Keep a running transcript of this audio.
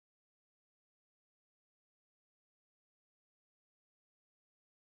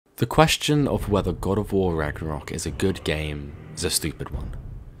The question of whether God of War Ragnarok is a good game is a stupid one.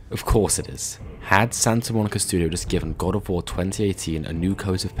 Of course it is. Had Santa Monica Studio just given God of War 2018 a new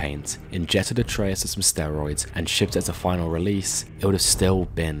coat of paint, injected Atreus with some steroids, and shipped it as a final release, it would have still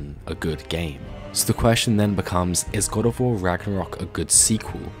been a good game. So the question then becomes, is God of War Ragnarok a good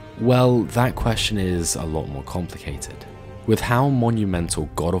sequel? Well, that question is a lot more complicated. With how monumental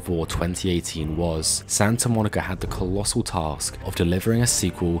God of War 2018 was, Santa Monica had the colossal task of delivering a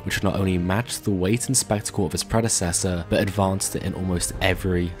sequel which not only matched the weight and spectacle of its predecessor, but advanced it in almost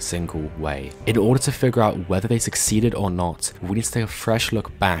every single way. In order to figure out whether they succeeded or not, we need to take a fresh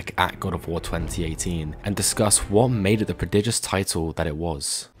look back at God of War 2018 and discuss what made it the prodigious title that it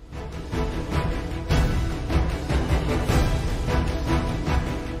was.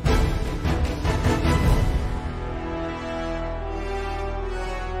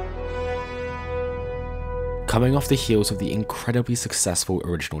 Coming off the heels of the incredibly successful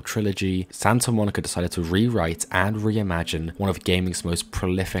original trilogy, Santa Monica decided to rewrite and reimagine one of gaming's most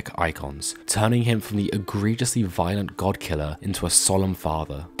prolific icons, turning him from the egregiously violent god killer into a solemn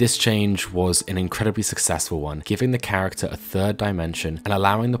father. This change was an incredibly successful one, giving the character a third dimension and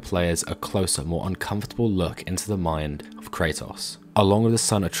allowing the players a closer, more uncomfortable look into the mind of Kratos. Along with his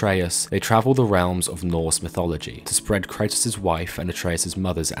son Atreus, they travel the realms of Norse mythology to spread Kratos' wife and Atreus'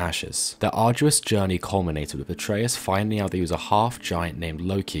 mother's ashes. Their arduous journey culminated with Atreus finding out that he was a half-giant named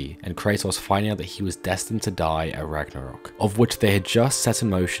Loki, and Kratos finding out that he was destined to die at Ragnarok, of which they had just set in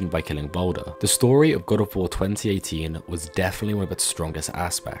motion by killing Baldur. The story of God of War 2018 was definitely one of its strongest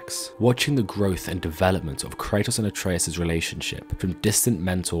aspects. Watching the growth and development of Kratos and Atreus' relationship, from distant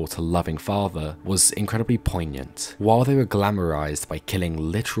mentor to loving father, was incredibly poignant. While they were glamorized by killing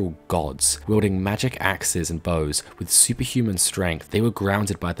literal gods, wielding magic axes and bows with superhuman strength, they were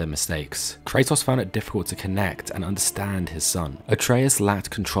grounded by their mistakes. Kratos found it difficult to connect and understand his son. Atreus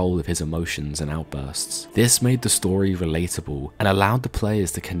lacked control of his emotions and outbursts. This made the story relatable and allowed the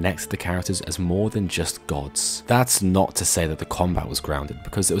players to connect to the characters as more than just gods. That's not to say that the combat was grounded,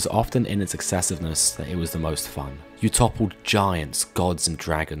 because it was often in its excessiveness that it was the most fun. You toppled giants, gods and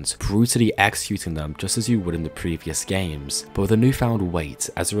dragons, brutally executing them just as you would in the previous games, but with a newfound weight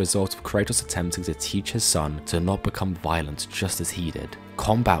as a result of Kratos attempting to teach his son to not become violent just as he did.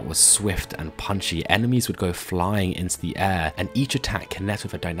 Combat was swift and punchy, enemies would go flying into the air, and each attack connected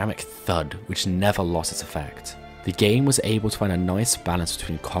with a dynamic thud which never lost its effect. The game was able to find a nice balance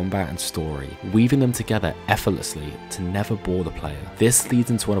between combat and story, weaving them together effortlessly to never bore the player. This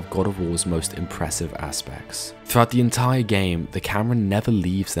leads into one of God of War's most impressive aspects. Throughout the entire game, the camera never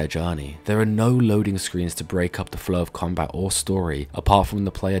leaves their journey. There are no loading screens to break up the flow of combat or story, apart from when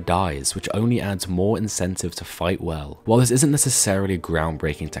the player dies, which only adds more incentive to fight well. While this isn't necessarily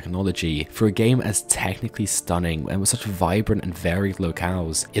groundbreaking technology, for a game as technically stunning and with such vibrant and varied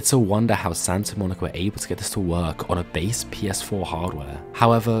locales, it's a wonder how Santa Monica were able to get this to work on a base PS4 hardware.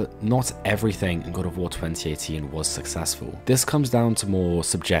 However, not everything in God of War 2018 was successful. This comes down to more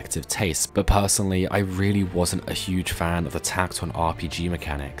subjective taste, but personally, I really wasn't a huge fan of the tacked on RPG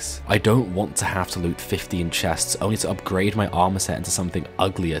mechanics. I don't want to have to loot 15 chests only to upgrade my armor set into something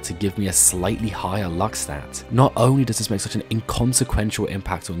uglier to give me a slightly higher luck stat. Not only does this make such an inconsequential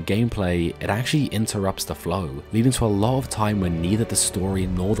impact on gameplay, it actually interrupts the flow, leading to a lot of time when neither the story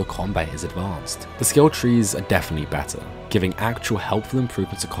nor the combat is advanced. The skill trees are definitely better, giving actual helpful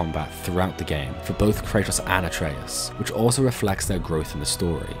improvements to combat throughout the game for both Kratos and Atreus, which also reflects their growth in the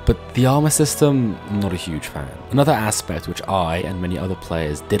story. But the armor system, I'm not a huge fan. Another aspect which I and many other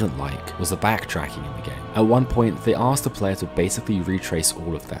players didn't like was the backtracking in the game. At one point, they asked the player to basically retrace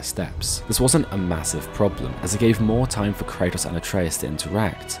all of their steps. This wasn't a massive problem, as it gave more time for Kratos and Atreus to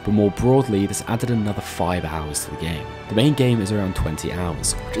interact, but more broadly, this added another 5 hours to the game. The main game is around 20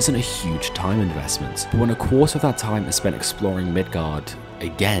 hours, which isn't a huge time investment, but when a quarter of that time is spent exploring Midgard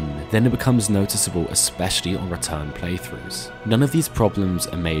again, then it becomes noticeable, especially on return playthroughs. None of these problems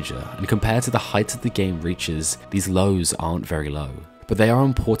are major, and compared to the heights that the game reaches, these lows aren't very low. But they are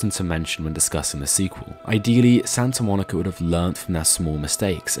important to mention when discussing the sequel. Ideally, Santa Monica would have learnt from their small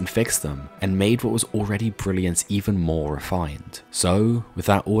mistakes and fixed them, and made what was already brilliant even more refined. So, with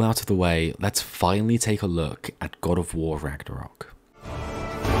that all out of the way, let's finally take a look at God of War Ragnarok.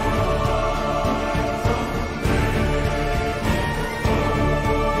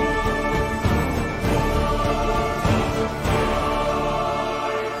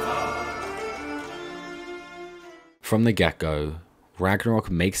 From the get-go, Ragnarok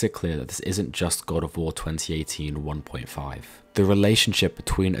makes it clear that this isn't just God of War 2018 1.5. The relationship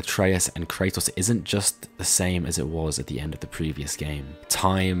between Atreus and Kratos isn't just the same as it was at the end of the previous game.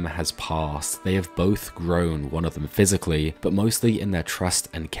 Time has passed, they have both grown, one of them physically, but mostly in their trust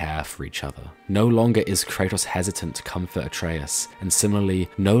and care for each other. No longer is Kratos hesitant to comfort Atreus, and similarly,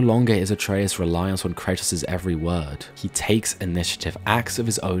 no longer is Atreus reliant on Kratos' every word. He takes initiative, acts of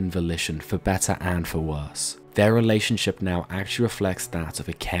his own volition, for better and for worse. Their relationship now actually reflects that of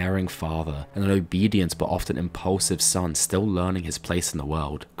a caring father and an obedient but often impulsive son still learning his place in the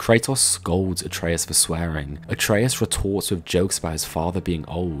world. Kratos scolds Atreus for swearing. Atreus retorts with jokes about his father being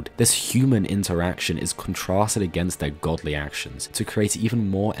old. This human interaction is contrasted against their godly actions to create even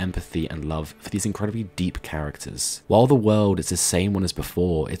more empathy and love for these incredibly deep characters. While the world is the same one as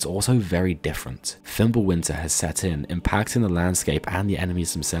before, it's also very different. Fimbulwinter has set in, impacting the landscape and the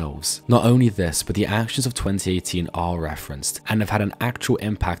enemies themselves. Not only this, but the actions of 2018 are referenced and have had an actual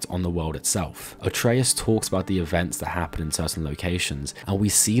impact on the world itself. Atreus talks about the events that happen in certain locations, and we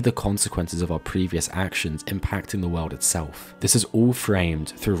see the consequences of our previous actions impacting the world itself. This is all framed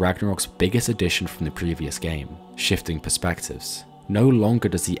through Ragnarok's biggest addition from the previous game, shifting perspectives. No longer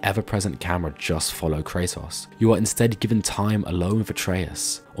does the ever-present camera just follow Kratos. You are instead given time alone with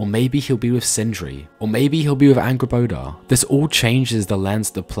Atreus. Or maybe he'll be with Sindri. Or maybe he'll be with Angrboda. This all changes the lens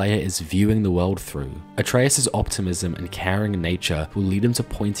the player is viewing the world through. Atreus' optimism and caring nature will lead him to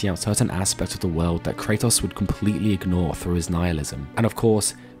pointing out certain aspects of the world that Kratos would completely ignore through his nihilism. And of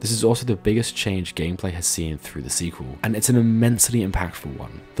course, this is also the biggest change gameplay has seen through the sequel, and it's an immensely impactful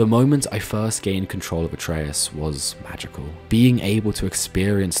one. The moment I first gained control of Atreus was magical. Being able to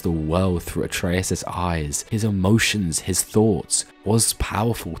experience the world through Atreus' eyes, his emotions, his thoughts, was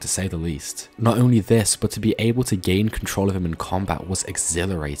powerful to say the least. Not only this, but to be able to gain control of him in combat was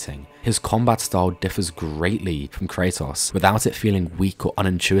exhilarating. His combat style differs greatly from Kratos, without it feeling weak or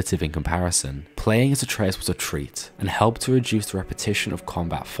unintuitive in comparison. Playing as Atreus was a treat, and helped to reduce the repetition of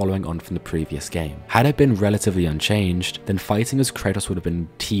combat following on from the previous game. Had it been relatively unchanged, then fighting as Kratos would have been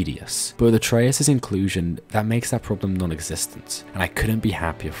tedious, but with Atreus' inclusion, that makes that problem non-existent, and I couldn't be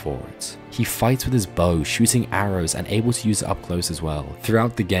happier for it. He fights with his bow, shooting arrows and able to use it up close as well.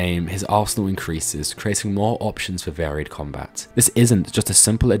 Throughout the game, his arsenal increases, creating more options for varied combat. This isn't just a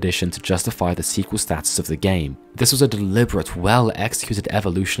simple addition to justify the sequel status of the game. This was a deliberate, well-executed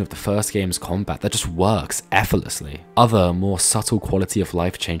evolution of the first game's combat that just works effortlessly. Other, more subtle quality of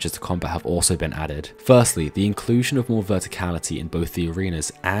life changes to combat have also been added. Firstly, the inclusion of more verticality in both the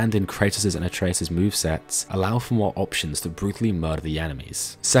arenas and in Kratos' and Atreus' movesets allow for more options to brutally murder the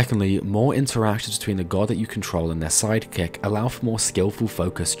enemies. Secondly, more interactions between the god that you control and their sidekick allow for more skillful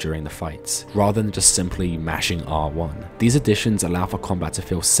focus during the fights, rather than just simply mashing R1. These additions allow for combat to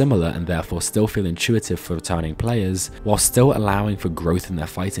feel similar and therefore still feel intuitive for returning players, while still allowing for growth in their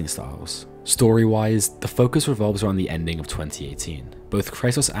fighting styles. Story-wise, the focus revolves around the ending of 2018. Both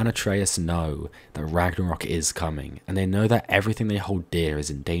Kratos and Atreus know that Ragnarok is coming, and they know that everything they hold dear is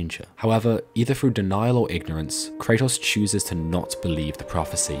in danger. However, either through denial or ignorance, Kratos chooses to not believe the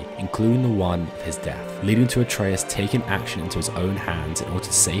prophecy, including the one of his death, leading to Atreus taking action into his own hands in order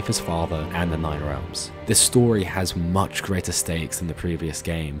to save his father and the Nine Realms. This story has much greater stakes than the previous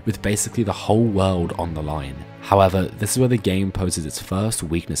game, with basically the whole world on the line. However, this is where the game poses its first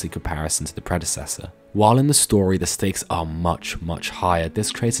weakness in comparison to the predecessor. While in the story the stakes are much higher,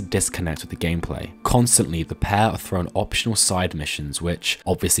 this creates a disconnect with the gameplay. Constantly, the pair are thrown optional side missions which,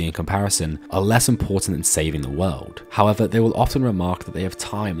 obviously in comparison, are less important than saving the world. However, they will often remark that they have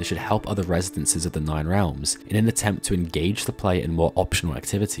time that should help other residences of the Nine Realms in an attempt to engage the player in more optional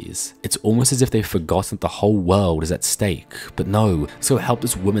activities. It's almost as if they've forgotten that the whole world is at stake, but no, so help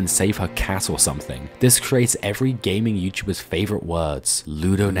this woman save her cat or something. This creates every gaming YouTuber's favorite words,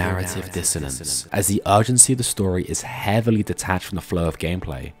 ludonarrative dissonance, as the urgency of the story is heavily detached from the flow of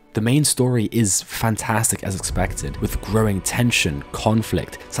gameplay. The main story is fantastic as expected, with growing tension,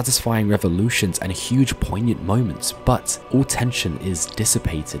 conflict, satisfying revolutions, and huge poignant moments, but all tension is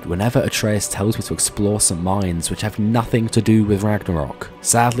dissipated whenever Atreus tells me to explore some minds which have nothing to do with Ragnarok.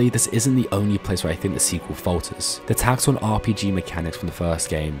 Sadly, this isn't the only place where I think the sequel falters. The attacks on RPG mechanics from the first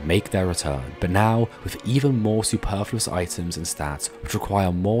game make their return, but now with even more superfluous items and stats which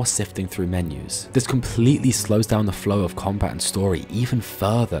require more sifting through menus. This completely slows down the flow of combat and story even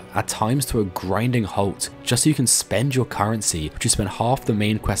further, at times to a grinding halt, just so you can spend your currency, which you spend half the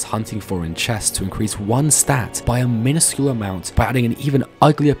main quest hunting for in chests, to increase one stat by a minuscule amount by adding an even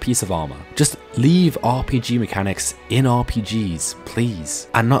uglier piece of armor. Just Leave RPG mechanics in RPGs, please.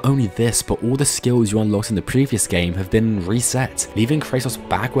 And not only this, but all the skills you unlocked in the previous game have been reset, leaving Kratos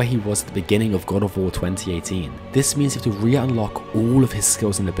back where he was at the beginning of God of War 2018. This means you have to re-unlock all of his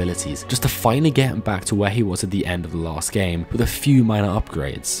skills and abilities, just to finally get him back to where he was at the end of the last game, with a few minor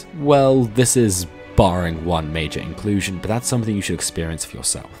upgrades. Well, this is barring one major inclusion, but that's something you should experience for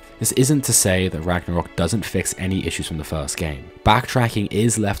yourself. This isn't to say that Ragnarok doesn't fix any issues from the first game. Backtracking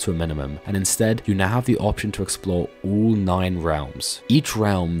is left to a minimum, and instead you now have the option to explore all 9 realms. Each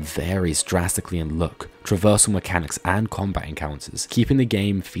realm varies drastically in look, traversal mechanics and combat encounters, keeping the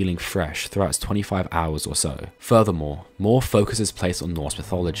game feeling fresh throughout its 25 hours or so. Furthermore, more focus is placed on Norse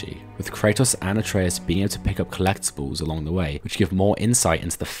mythology, with Kratos and Atreus being able to pick up collectibles along the way, which give more insight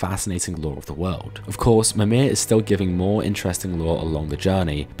into the fascinating lore of the world. Of course, Mimir is still giving more interesting lore along the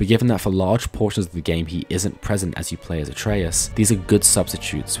journey, but given that for large portions of the game he isn't present as you play as Atreus, these are good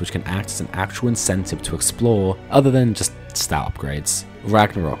substitutes which can act as an actual incentive to explore, other than just stat upgrades.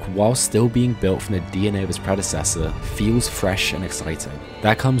 Ragnarok, while still being built from the DNA of its predecessor, feels fresh and exciting.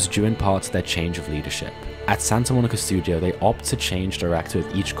 That comes due in part to their change of leadership. At Santa Monica Studio, they opt to change director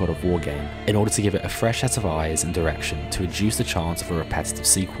with each God of War game in order to give it a fresh set of eyes and direction to reduce the chance of a repetitive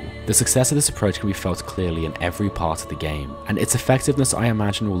sequel. The success of this approach can be felt clearly in every part of the game, and its effectiveness I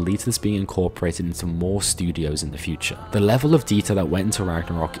imagine will lead to this being incorporated into more studios in the future. The level of detail that went into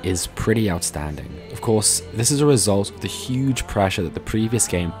Ragnarok is pretty outstanding. Of course, this is a result of the huge pressure that the previous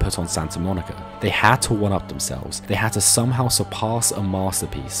game put on Santa Monica. They had to one-up themselves. They had to somehow surpass a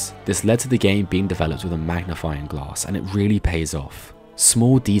masterpiece. This led to the game being developed with a magnifying glass, and it really pays off.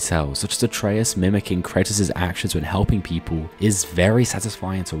 Small details such as Atreus mimicking Kratos' actions when helping people is very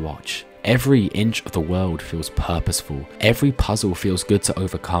satisfying to watch. Every inch of the world feels purposeful. Every puzzle feels good to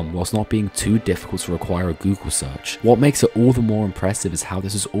overcome whilst not being too difficult to require a Google search. What makes it all the more impressive is how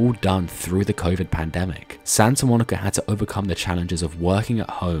this is all done through the COVID pandemic. Santa Monica had to overcome the challenges of working at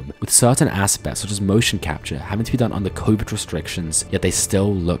home, with certain aspects such as motion capture having to be done under COVID restrictions, yet they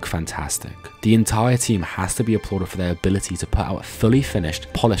still look fantastic. The entire team has to be applauded for their ability to put out a fully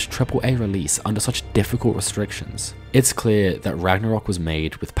finished, polished AAA release under such difficult restrictions. It's clear that Ragnarok was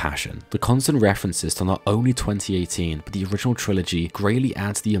made with passion. The constant references to not only 2018, but the original trilogy greatly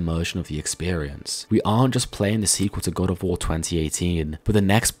add to the immersion of the experience. We aren't just playing the sequel to God of War 2018, but the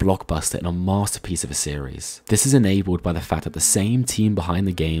next blockbuster in a masterpiece of a series. This is enabled by the fact that the same team behind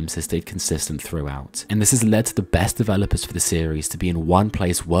the games has stayed consistent throughout, and this has led to the best developers for the series to be in one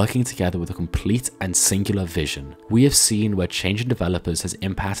place working together with a complete and singular vision. We have seen where changing developers has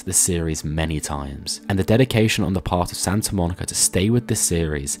impacted the series many times, and the dedication on the part of Santa Monica to stay with this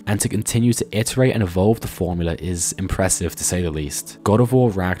series and to continue to iterate and evolve the formula is impressive to say the least. God of War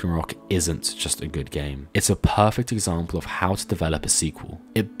Ragnarok isn't just a good game. It's a perfect example of how to develop a sequel.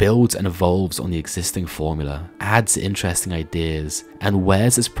 It builds and evolves on the existing formula, adds interesting ideas, and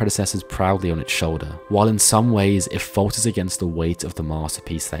wears its predecessors proudly on its shoulder. While in some ways it falters against the weight of the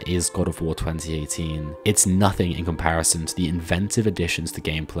masterpiece that is God of War 2018, it's nothing in comparison to the inventive additions to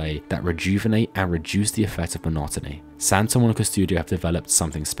gameplay that rejuvenate and reduce the effect of monotony. Santa Monica Studio have developed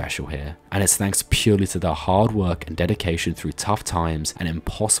something special here, and it's thanks purely to their hard work and dedication through tough times and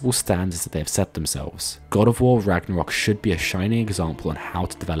impossible standards that they have set themselves. God of War Ragnarok should be a shining example on how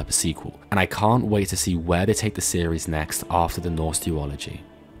to develop a sequel, and I can't wait to see where they take the series next after the Norse duology.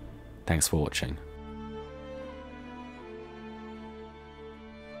 Thanks for watching.